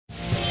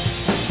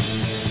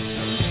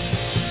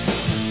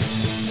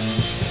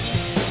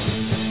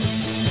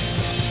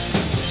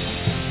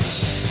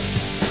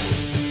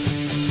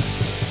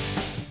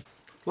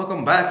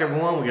Welcome back,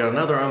 everyone. We got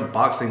another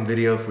unboxing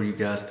video for you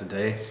guys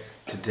today.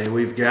 Today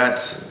we've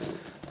got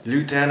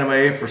Loot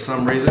Anime for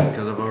some reason,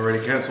 because I've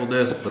already canceled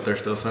this, but they're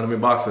still sending me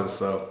boxes,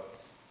 so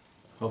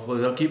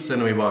hopefully they'll keep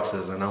sending me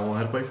boxes and I won't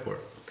have to pay for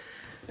it.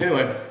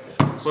 Anyway,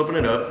 let's open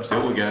it up and see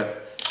what we got.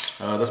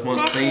 This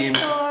month's theme,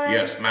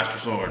 yes, Master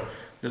Sword.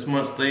 This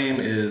month's theme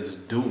is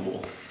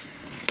Duel.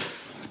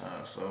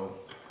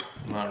 So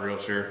I'm not real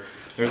sure.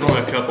 There's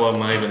only a couple of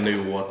them I even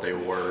knew what they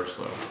were,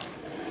 so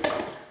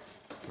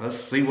let's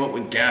see what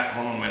we got.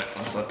 Hold on a minute,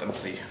 let's let them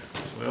see.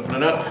 So we open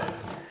it up.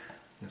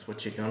 That's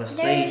what you're gonna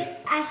see.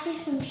 I see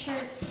some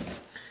shirts.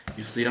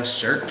 You see a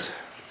shirt?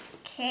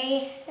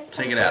 Okay.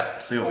 Take it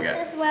out, see what we got.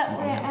 This is what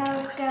I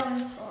was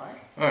going for.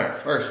 Alright,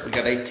 first we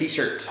got a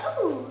t-shirt.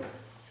 Ooh,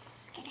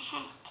 got a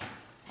hat.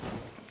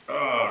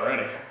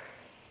 Alrighty.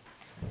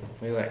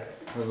 What do you think?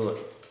 How's it look?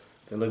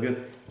 Does it look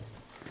good?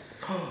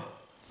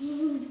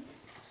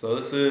 So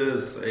this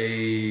is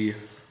a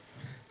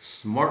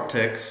Smart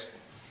Text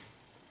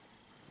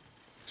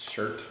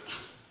shirt.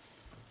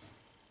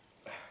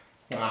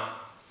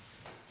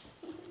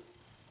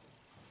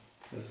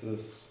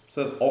 This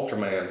says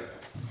Ultraman.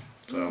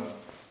 So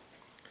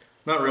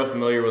not real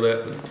familiar with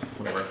it, but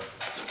whatever.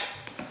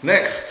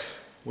 Next,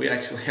 we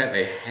actually have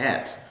a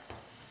hat.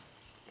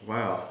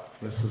 Wow,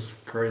 this is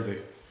crazy.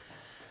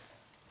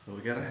 So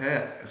we got a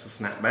hat. It's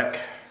a snapback.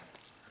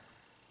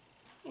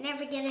 You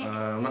never get it.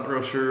 I'm not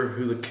real sure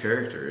who the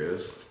character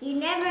is. You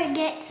never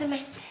get some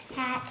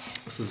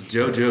hats. This is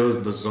JoJo's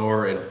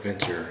Bizarre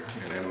Adventure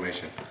in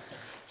animation.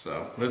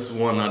 So this is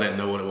one I didn't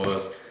know what it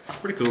was.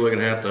 Pretty cool looking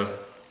hat though.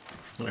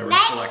 Whatever.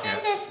 Next is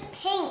this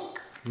pink.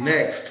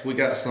 Next, we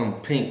got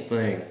some pink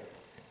thing.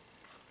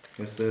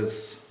 This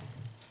is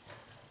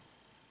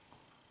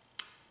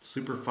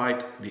Super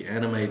Fight the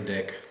Anime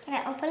Deck. Can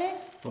I open it?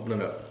 Open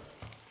it up.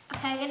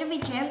 Okay, I gotta be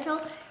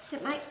gentle, so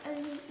it might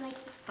be like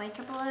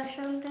breakable or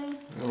something.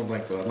 I don't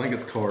think so. I think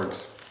it's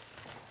cards.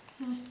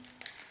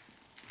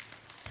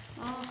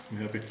 Oh. You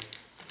happy?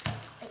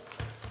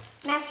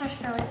 Master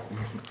Sword. I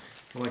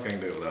feel like I can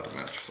do it without the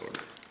Master Sword.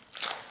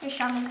 You're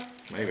strong.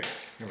 Maybe.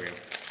 Here we go.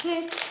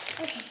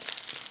 Okay.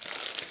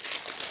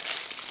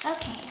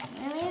 Okay,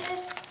 let me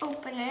just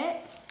open it.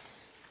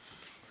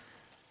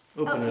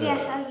 Open it up.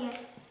 Oh yeah.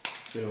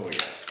 See what we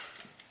got.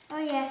 Oh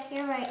yeah,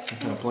 you're right. Some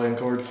kind of playing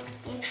cards.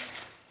 Yeah.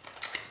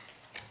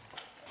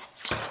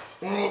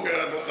 Oh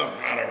god, that's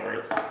not over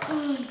it.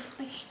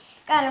 Okay,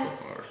 got them.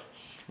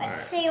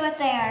 Let's see what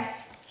they are.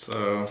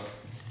 So,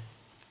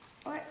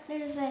 What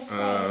does this say?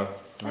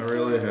 I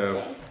really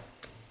have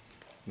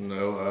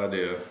no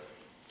idea.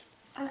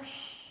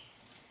 Okay.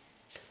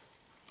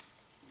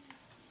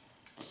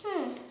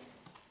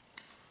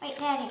 Wait,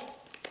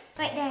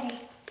 Daddy.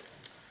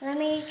 Let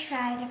me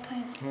try to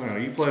play. Oh,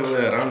 you play with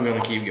that. I'm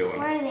gonna keep going.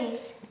 What are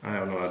these? I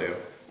have no idea.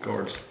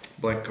 Cards.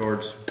 Blank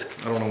cards.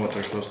 I don't know what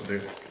they're supposed to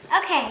do.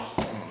 Okay.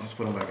 Oh, let's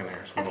put them back in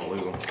there so we don't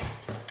lose them.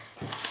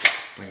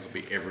 Things will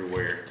be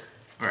everywhere.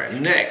 Alright,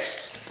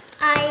 next.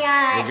 We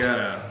got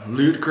a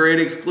Loot Crate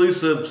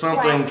exclusive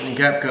something from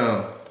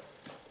Capcom.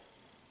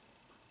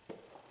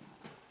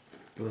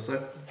 What's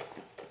that?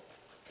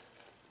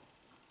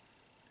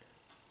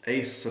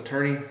 Ace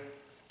Attorney.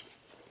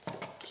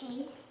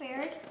 Okay,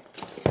 weird.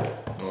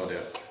 No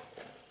idea.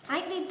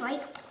 Might be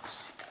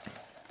breakables.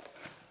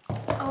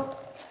 Oh.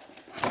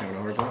 You have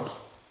no hard time?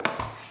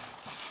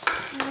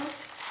 No.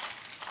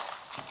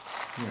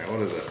 Alright,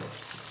 what is that?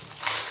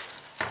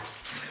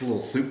 A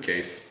little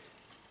suitcase.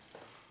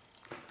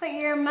 Put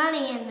your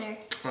money in there.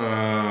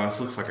 This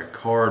looks like a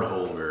card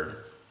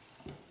holder.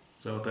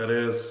 Is that what that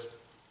is?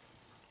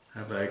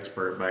 Have the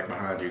expert back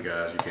behind you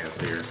guys. You can't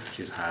see her.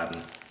 She's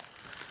hiding.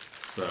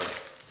 So,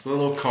 it's a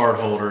little card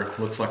holder.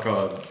 Looks like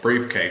a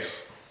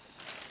briefcase.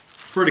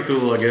 Pretty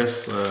cool, I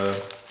guess.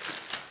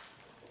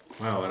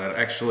 Wow, and it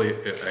actually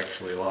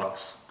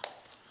locks.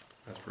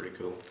 That's pretty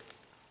cool.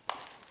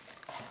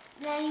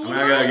 Daddy, I mean,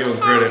 I gotta give them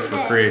credit for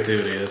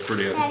creativity. It's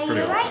pretty Daddy,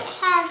 awesome.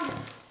 have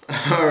this.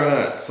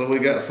 Alright, so we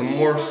got some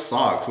more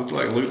socks. Looks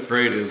like Loot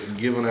Crate is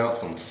giving out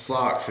some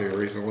socks here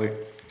recently.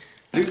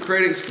 Loot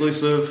Crate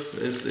exclusive.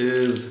 This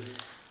is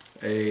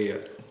a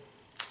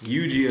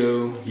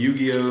Yu-Gi-Oh,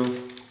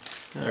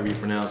 however you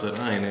pronounce it.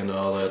 I ain't into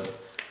all that.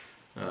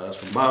 It's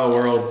from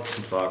BioWorld.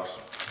 Some socks.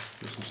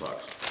 Just some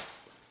socks.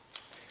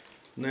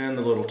 And then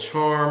the little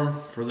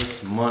charm for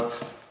this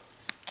month.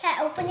 Can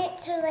I open it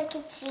so I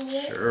can see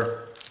it?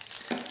 Sure.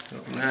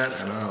 Open that,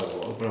 and I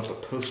will open up the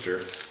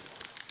poster.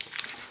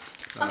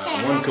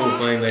 Okay, one cool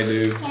thing they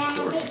do, of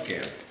course you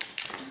can.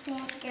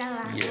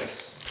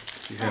 Yes.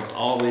 She has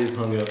all these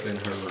hung up in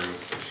her room.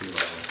 She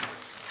loves them.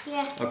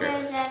 Yeah, Okay.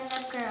 those are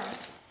the girls.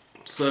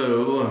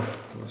 So,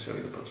 I'll show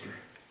you the poster.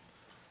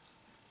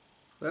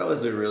 They always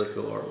do really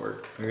cool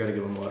artwork. I gotta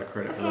give them a lot of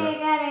credit for Okay,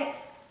 that. I got it.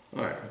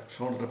 Alright,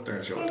 hold it up there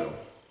and show it to them.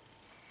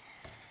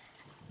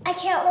 I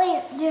can't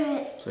wait to do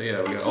it. So yeah,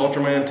 we got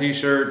Ultraman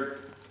t-shirt.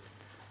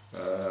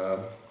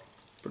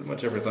 Pretty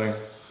much everything.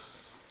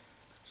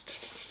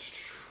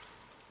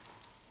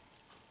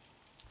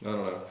 I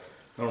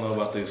don't know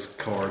about these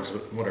cards,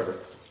 but whatever.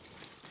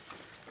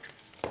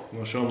 I'm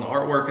gonna show them the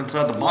artwork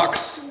inside the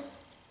box.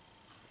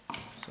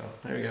 So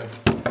there you go.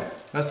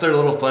 That's their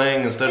little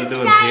thing. Instead of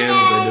doing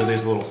pins, they do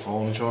these little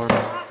foam charms.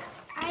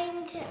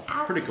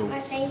 Pretty cool.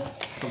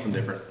 Something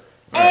different.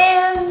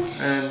 Right.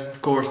 And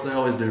of course, they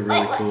always do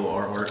really cool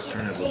artwork.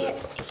 Turn it a little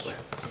bit this way.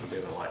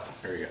 Do the light.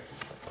 There you go.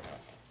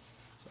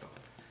 So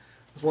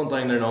that's one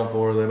thing they're known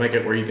for. They make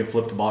it where you can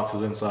flip the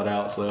boxes inside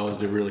out. So they always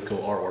do really cool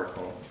artwork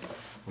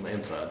on the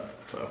inside.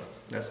 So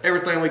that's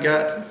everything we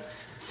got.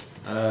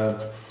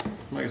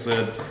 Like I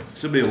said, this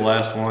should be the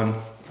last one.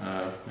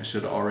 It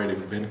should have already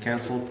been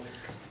canceled,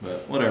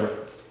 but whatever.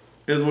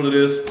 It is what it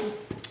is.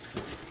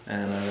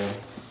 And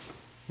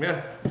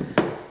yeah.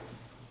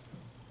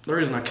 The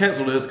reason I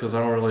canceled it is because I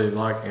don't really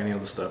like any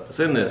of the stuff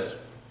that's in this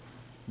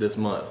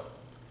month.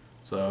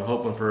 So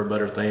hoping for a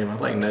better theme. I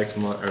think next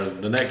month, or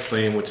the next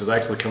theme, which is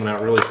actually coming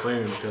out really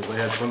soon because they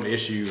had some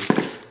issues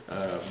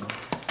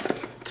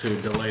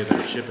to delay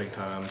their shipping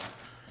times.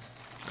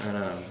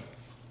 And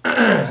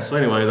so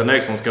anyway, the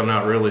next one's coming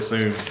out really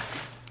soon,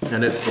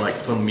 and it's like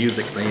some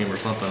music theme or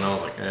something. I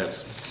was like,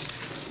 it's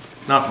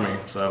not for me.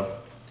 So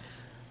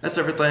that's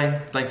everything.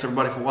 Thanks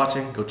everybody for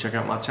watching. Go check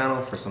out my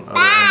channel for some other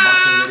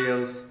unboxing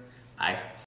videos. Bye.